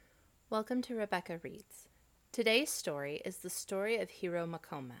Welcome to Rebecca Reads. Today's story is the story of Hero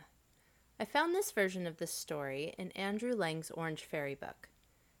Makoma. I found this version of this story in Andrew Lang's Orange Fairy book.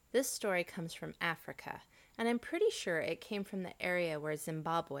 This story comes from Africa, and I'm pretty sure it came from the area where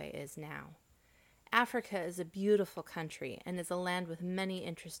Zimbabwe is now. Africa is a beautiful country and is a land with many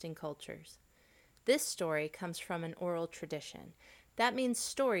interesting cultures. This story comes from an oral tradition. That means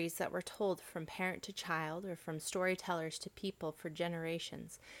stories that were told from parent to child or from storytellers to people for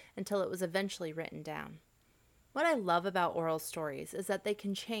generations until it was eventually written down. What I love about oral stories is that they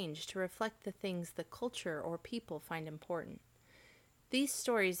can change to reflect the things the culture or people find important. These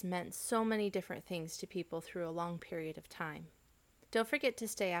stories meant so many different things to people through a long period of time. Don't forget to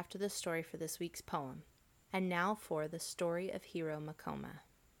stay after the story for this week's poem. And now for the story of Hero Makoma.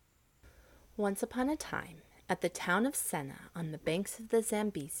 Once upon a time, at the town of Senna on the banks of the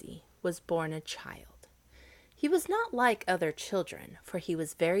Zambezi, was born a child. He was not like other children, for he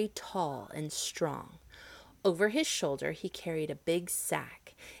was very tall and strong. Over his shoulder he carried a big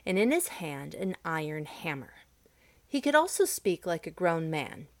sack, and in his hand an iron hammer. He could also speak like a grown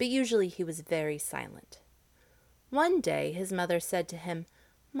man, but usually he was very silent. One day his mother said to him,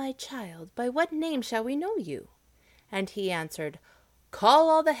 "My child, by what name shall we know you?" And he answered, "Call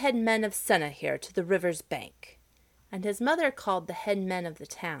all the head men of Senna here to the river's bank." And his mother called the head men of the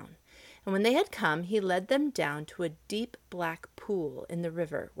town. And when they had come, he led them down to a deep black pool in the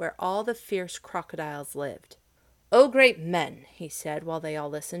river where all the fierce crocodiles lived. "O great men," he said while they all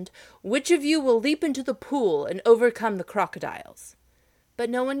listened, "which of you will leap into the pool and overcome the crocodiles?" But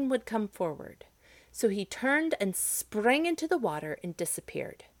no one would come forward. So he turned and sprang into the water and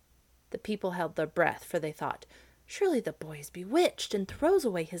disappeared. The people held their breath, for they thought, "Surely the boy is bewitched and throws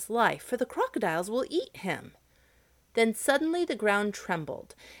away his life, for the crocodiles will eat him." Then suddenly the ground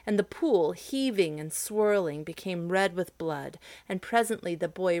trembled, and the pool, heaving and swirling, became red with blood, and presently the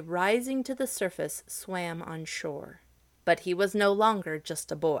boy, rising to the surface, swam on shore. But he was no longer just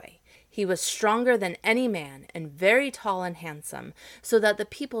a boy. He was stronger than any man, and very tall and handsome, so that the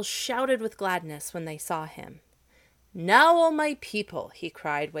people shouted with gladness when they saw him. "Now, O my people," he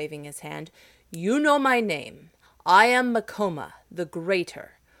cried, waving his hand, "you know my name. I am Makoma, the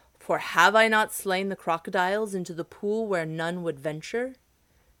Greater. For have I not slain the crocodiles into the pool where none would venture?"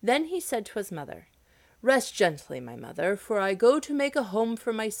 Then he said to his mother, "Rest gently, my mother, for I go to make a home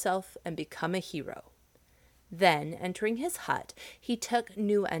for myself and become a hero." Then, entering his hut, he took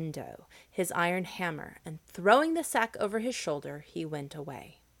Nuendo, his iron hammer, and throwing the sack over his shoulder, he went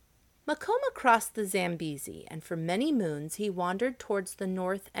away. Makoma crossed the Zambezi, and for many moons he wandered towards the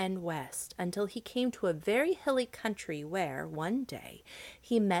north and west until he came to a very hilly country where, one day,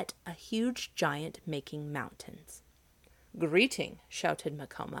 he met a huge giant making mountains. "Greeting," shouted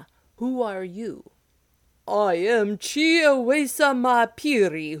Makoma. "Who are you?" "I am Chiawesa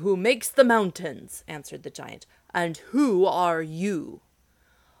Mapiri, who makes the mountains," answered the giant. "And who are you?"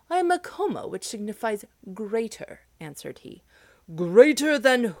 "I am Makoma, which signifies greater," answered he. "Greater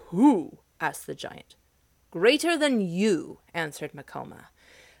than who?" asked the giant. "Greater than you," answered Makoma.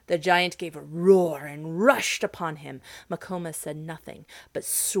 The giant gave a roar and rushed upon him. Makoma said nothing, but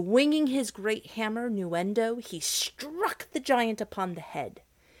swinging his great hammer, Nuendo, he struck the giant upon the head.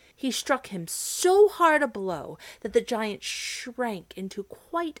 He struck him so hard a blow that the giant shrank into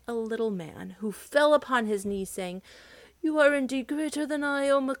quite a little man, who fell upon his knees, saying, "You are indeed greater than I,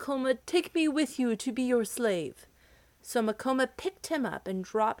 O Makoma. Take me with you to be your slave." So Makoma picked him up and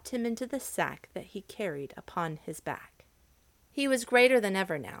dropped him into the sack that he carried upon his back. He was greater than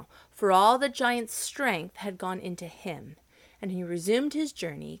ever now, for all the giant's strength had gone into him, and he resumed his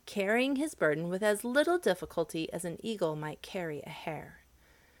journey, carrying his burden with as little difficulty as an eagle might carry a hare.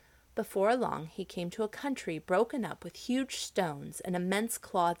 Before long he came to a country broken up with huge stones and immense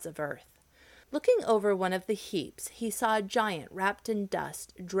clods of earth. Looking over one of the heaps, he saw a giant wrapped in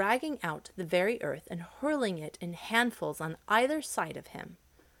dust, dragging out the very earth and hurling it in handfuls on either side of him.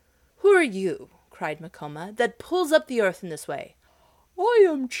 "Who are you," cried Makoma, "that pulls up the earth in this way?" "I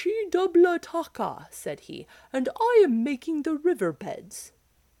am Chidublataka," said he, "and I am making the river beds."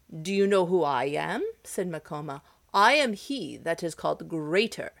 "Do you know who I am?" said Makoma. "I am he that is called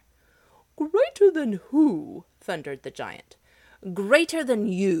Greater." "Greater than who?" thundered the giant. "Greater than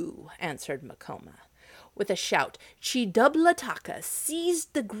you," answered Makoma. With a shout, Chidublataka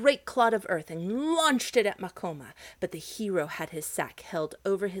seized the great clod of earth and launched it at Makoma, but the hero had his sack held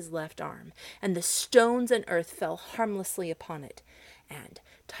over his left arm, and the stones and earth fell harmlessly upon it. And,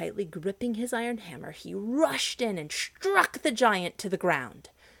 tightly gripping his iron hammer, he rushed in and struck the giant to the ground.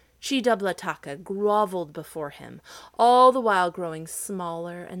 Chidublataka groveled before him, all the while growing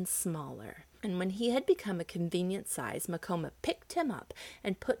smaller and smaller. And when he had become a convenient size, Makoma picked him up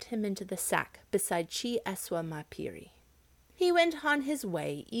and put him into the sack beside Chi Eswa Mapiri. He went on his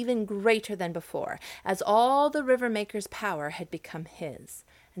way even greater than before, as all the river-maker's power had become his,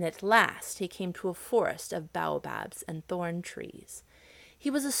 and at last he came to a forest of baobabs and thorn trees.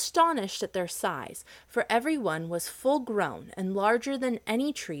 He was astonished at their size, for every one was full-grown and larger than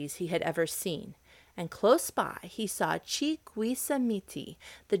any trees he had ever seen, and close by he saw Chi Guisamiti,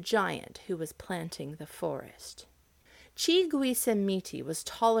 the giant who was planting the forest. Chi Guisamiti was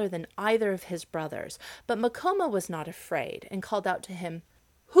taller than either of his brothers, but Makoma was not afraid, and called out to him,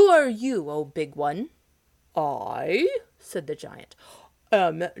 "Who are you, O big one?" "I," said the giant,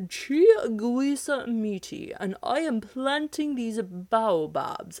 "am Chi Guisamiti, and I am planting these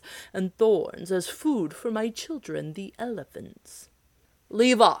baobabs and thorns as food for my children, the elephants."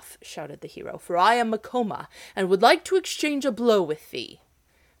 "Leave off," shouted the hero, "for I am Makoma, and would like to exchange a blow with thee."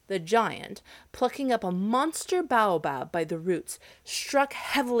 The giant, plucking up a monster baobab by the roots, struck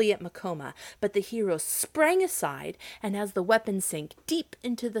heavily at Makoma, but the hero sprang aside, and as the weapon sank deep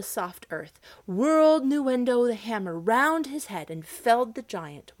into the soft earth, whirled Nuendo the hammer round his head and felled the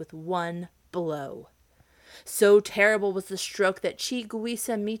giant with one blow. So terrible was the stroke that Chi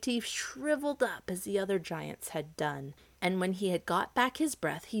Guisamiti shriveled up as the other giants had done, and when he had got back his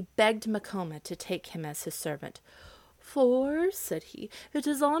breath, he begged Makoma to take him as his servant. "For," said he, "it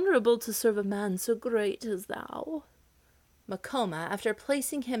is honorable to serve a man so great as thou." Makoma, after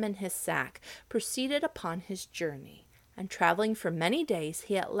placing him in his sack, proceeded upon his journey, and traveling for many days,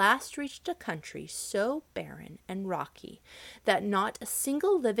 he at last reached a country so barren and rocky that not a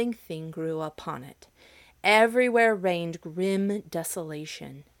single living thing grew upon it. Everywhere reigned grim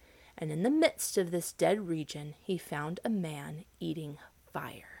desolation, and in the midst of this dead region he found a man eating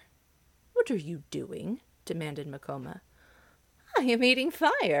fire. "What are you doing?" demanded Makoma. "I am eating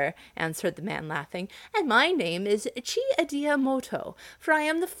fire," answered the man, laughing, "and my name is Chi-Adiamoto, for I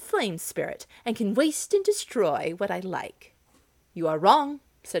am the flame spirit, and can waste and destroy what I like." "You are wrong,"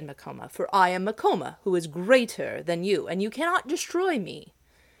 said Makoma, "for I am Makoma, who is greater than you, and you cannot destroy me."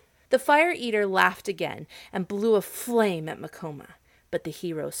 The fire-eater laughed again, and blew a flame at Makoma, but the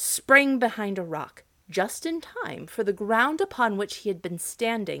hero sprang behind a rock, just in time, for the ground upon which he had been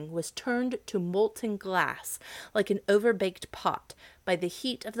standing was turned to molten glass, like an overbaked pot, by the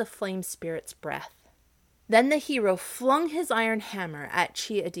heat of the flame spirit's breath. Then the hero flung his iron hammer at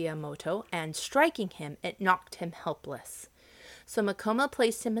Chi-Adiamoto, and, striking him, it knocked him helpless. So Makoma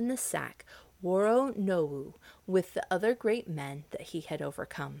placed him in the sack, Woro Nowu, with the other great men that he had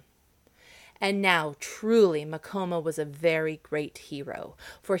overcome. And now, truly, Makoma was a very great hero,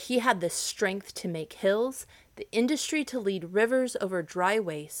 for he had the strength to make hills, the industry to lead rivers over dry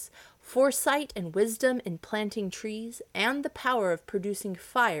wastes, foresight and wisdom in planting trees, and the power of producing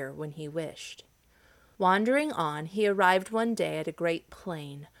fire when he wished. Wandering on, he arrived one day at a great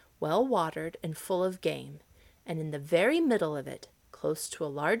plain, well watered and full of game, and in the very middle of it, close to a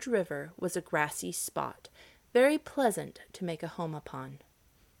large river, was a grassy spot, very pleasant to make a home upon.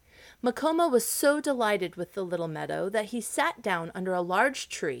 Makoma was so delighted with the little meadow that he sat down under a large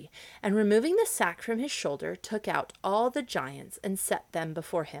tree, and removing the sack from his shoulder, took out all the giants and set them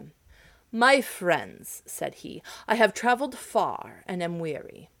before him. "My friends," said he, "I have traveled far and am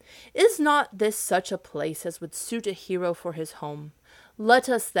weary. Is not this such a place as would suit a hero for his home? Let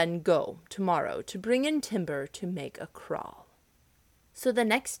us then go tomorrow to bring in timber to make a kraal." So the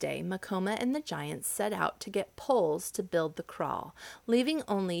next day, Makoma and the giants set out to get poles to build the kraal, leaving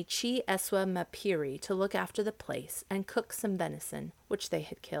only Chi Eswa Mapiri to look after the place and cook some venison, which they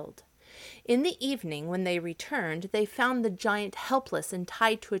had killed. In the evening, when they returned, they found the giant helpless and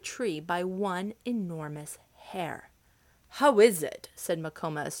tied to a tree by one enormous hair. "How is it," said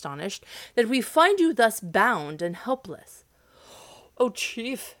Makoma, astonished, "that we find you thus bound and helpless?" "O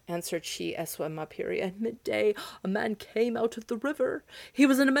chief," answered Chi Eswa Mapiri, "at midday a man came out of the river. He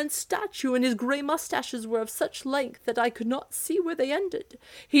was an immense statue, and his grey mustaches were of such length that I could not see where they ended.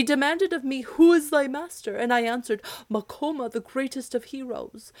 He demanded of me, 'Who is thy master?' and I answered, 'Makoma, the greatest of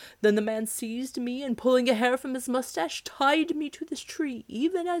heroes.' Then the man seized me, and pulling a hair from his mustache, tied me to this tree,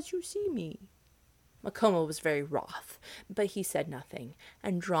 even as you see me." Makoma was very wroth, but he said nothing,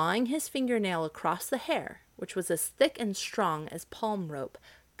 and drawing his fingernail across the hair, which was as thick and strong as palm rope,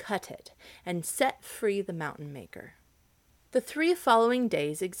 cut it, and set free the mountain maker. The 3 following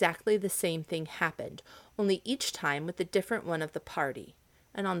days exactly the same thing happened, only each time with a different one of the party.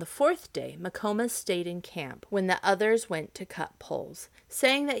 And on the 4th day, Makoma stayed in camp when the others went to cut poles,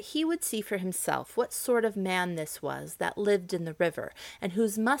 saying that he would see for himself what sort of man this was that lived in the river, and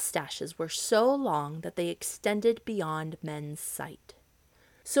whose mustaches were so long that they extended beyond men's sight.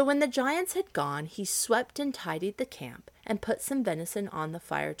 So when the giants had gone, he swept and tidied the camp and put some venison on the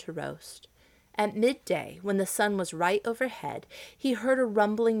fire to roast. At midday, when the sun was right overhead, he heard a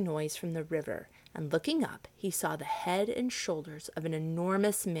rumbling noise from the river, and looking up, he saw the head and shoulders of an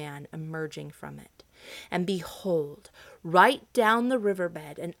enormous man emerging from it. And behold, right down the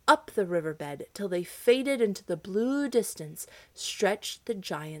riverbed and up the riverbed till they faded into the blue distance, stretched the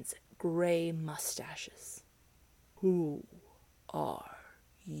giant's gray mustaches. "Who are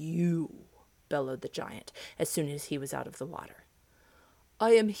you?" bellowed the giant as soon as he was out of the water.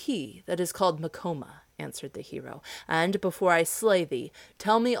 "I am he that is called Makoma," answered the hero, "and before I slay thee,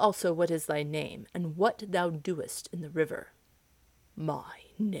 tell me also what is thy name, and what thou doest in the river." "My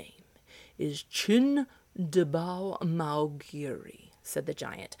name is Chindabao Maugiri," said the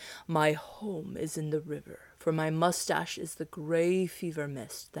giant. "My home is in the river, for my mustache is the gray fever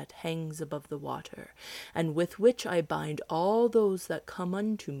mist that hangs above the water, and with which I bind all those that come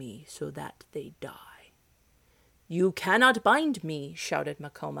unto me so that they die." "You cannot bind me," shouted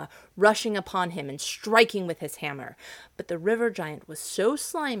Makoma, rushing upon him and striking with his hammer. But the river giant was so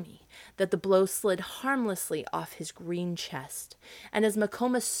slimy that the blow slid harmlessly off his green chest. And as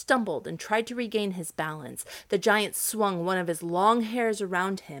Makoma stumbled and tried to regain his balance, the giant swung one of his long hairs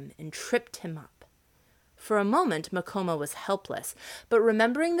around him and tripped him up. For a moment Makoma was helpless, but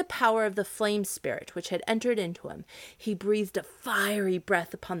remembering the power of the flame spirit which had entered into him, he breathed a fiery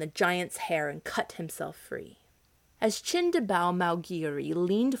breath upon the giant's hair and cut himself free. As Chindabao Maugiri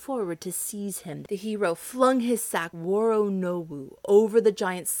leaned forward to seize him, the hero flung his sack Woronowu over the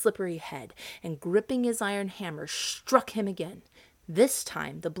giant's slippery head, and gripping his iron hammer, struck him again. This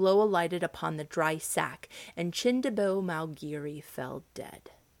time the blow alighted upon the dry sack, and Chindabao Maugiri fell dead.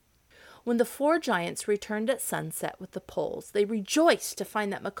 When the four giants returned at sunset with the poles, they rejoiced to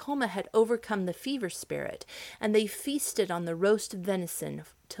find that Makoma had overcome the fever spirit, and they feasted on the roast venison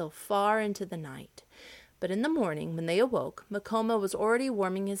till far into the night. But in the morning, when they awoke, Makoma was already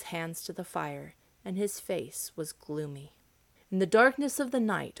warming his hands to the fire, and his face was gloomy. "In the darkness of the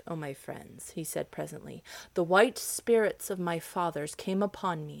night, O my friends," he said presently, "the white spirits of my fathers came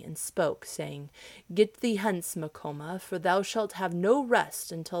upon me and spoke, saying, 'Get thee hence, Makoma, for thou shalt have no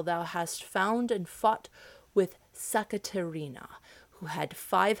rest until thou hast found and fought with Sakatarina, who had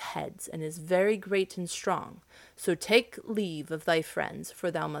 5 heads and is very great and strong. So take leave of thy friends, for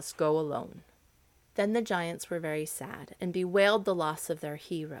thou must go alone.'" Then the giants were very sad, and bewailed the loss of their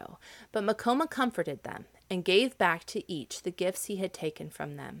hero, but Makoma comforted them, and gave back to each the gifts he had taken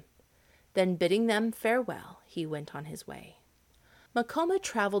from them. Then bidding them farewell, he went on his way. Makoma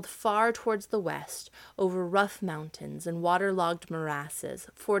traveled far towards the west, over rough mountains and waterlogged morasses,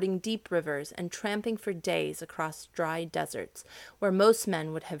 fording deep rivers, and tramping for days across dry deserts, where most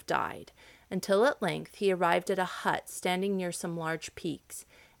men would have died, until at length he arrived at a hut standing near some large peaks,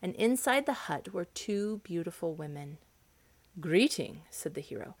 and inside the hut were 2 beautiful women. "Greeting," said the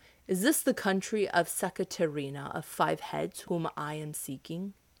hero. "Is this the country of Sakatarina of 5 heads, whom I am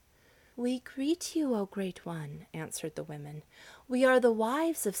seeking?" "We greet you, O great one," answered the women. "We are the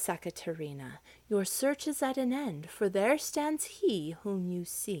wives of Sakatarina. Your search is at an end, for there stands he whom you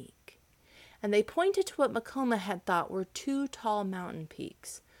seek." And they pointed to what Makoma had thought were 2 tall mountain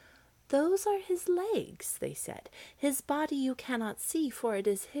peaks. "Those are his legs," they said. "His body you cannot see, for it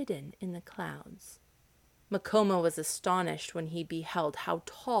is hidden in the clouds." Makoma was astonished when he beheld how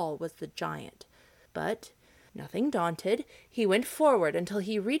tall was the giant. But, nothing daunted, he went forward until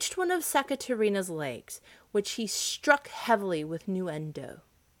he reached one of Sakatarina's legs, which he struck heavily with nuendo.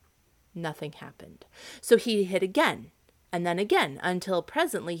 Nothing happened. So he hit again, and then again, until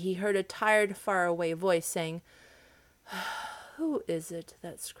presently he heard a tired, faraway voice saying, "Who is it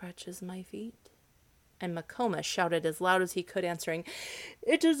that scratches my feet?" And Makoma shouted as loud as he could, answering,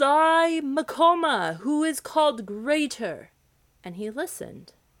 "It is I, Makoma, who is called Greater." And he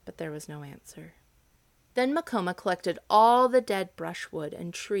listened, but there was no answer. Then Makoma collected all the dead brushwood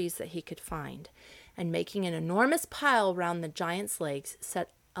and trees that he could find, and making an enormous pile round the giant's legs,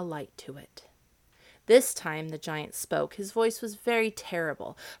 set a light to it. This time the giant spoke. His voice was very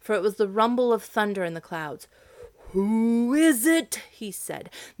terrible, for it was the rumble of thunder in the clouds. "Who is it," he said,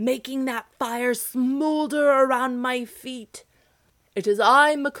 "making that fire smolder around my feet?" "It is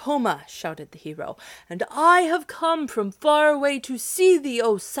I, Makoma," shouted the hero, "and I have come from far away to see thee,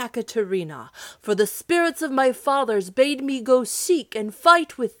 O Sakatarina, for the spirits of my fathers bade me go seek and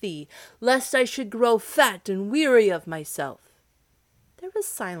fight with thee, lest I should grow fat and weary of myself." There was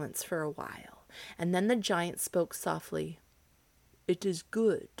silence for a while, and then the giant spoke softly. "It is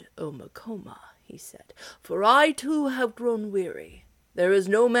good, O Makoma," he said, "for I too have grown weary. There is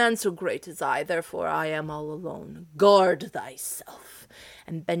no man so great as I, therefore I am all alone. Guard thyself.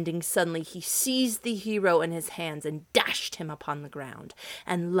 And bending suddenly, he seized the hero in his hands and dashed him upon the ground.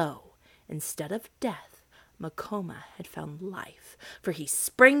 And lo, instead of death, Makoma had found life, for he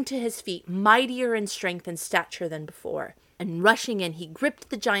sprang to his feet, mightier in strength and stature than before, and rushing in, he gripped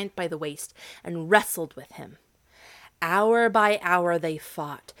the giant by the waist and wrestled with him. Hour by hour they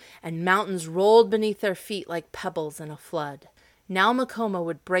fought, and mountains rolled beneath their feet like pebbles in a flood. Now Makoma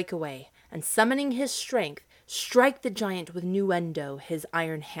would break away, and summoning his strength, strike the giant with Nuendo, his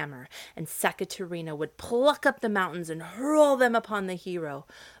iron hammer, and Sakatarina would pluck up the mountains and hurl them upon the hero,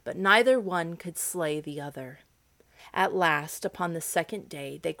 but neither one could slay the other. At last, upon the second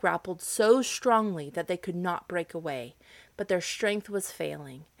day, they grappled so strongly that they could not break away, but their strength was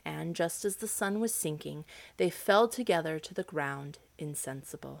failing, and just as the sun was sinking, they fell together to the ground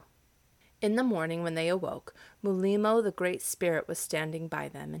insensible. In the morning when they awoke, Mulimo the Great Spirit was standing by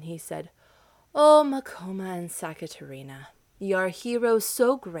them, and he said, "O Makoma and Sakatarina, ye are heroes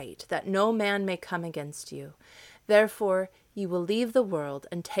so great that no man may come against you. Therefore ye will leave the world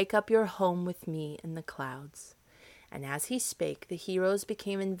and take up your home with me in the clouds." And as he spake, the heroes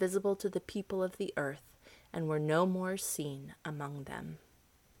became invisible to the people of the earth, and were no more seen among them.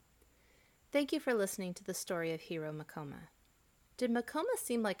 Thank you for listening to the story of Hiro Makoma. Did Makoma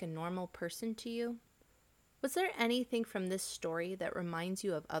seem like a normal person to you? Was there anything from this story that reminds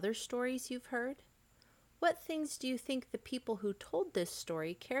you of other stories you've heard? What things do you think the people who told this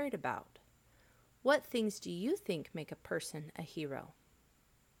story cared about? What things do you think make a person a hero?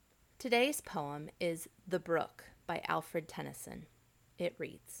 Today's poem is The Brook by Alfred Tennyson. It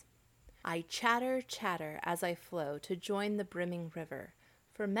reads, "I chatter, chatter as I flow to join the brimming river,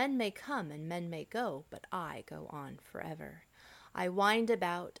 for men may come and men may go, but I go on forever. I wind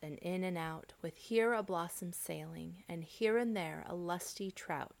about and in and out, with here a blossom sailing, and here and there a lusty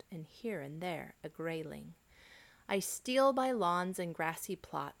trout, and here and there a grayling. I steal by lawns and grassy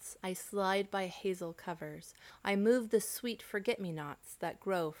plots, I slide by hazel covers, I move the sweet forget-me-nots that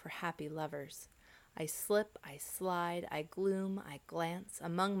grow for happy lovers. I slip, I slide, I gloom, I glance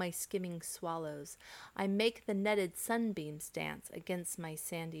among my skimming swallows, I make the netted sunbeams dance against my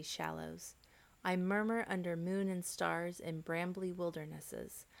sandy shallows. I murmur under moon and stars in brambly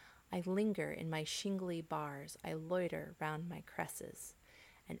wildernesses, I linger in my shingly bars, I loiter round my cresses.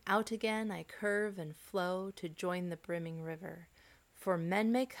 And out again I curve and flow to join the brimming river, for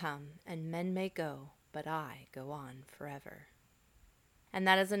men may come and men may go, but I go on forever." And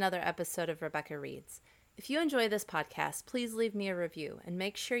that is another episode of Rebecca Reads. If you enjoy this podcast, please leave me a review and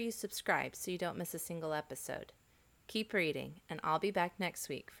make sure you subscribe so you don't miss a single episode. Keep reading, and I'll be back next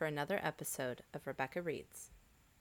week for another episode of Rebecca Reads.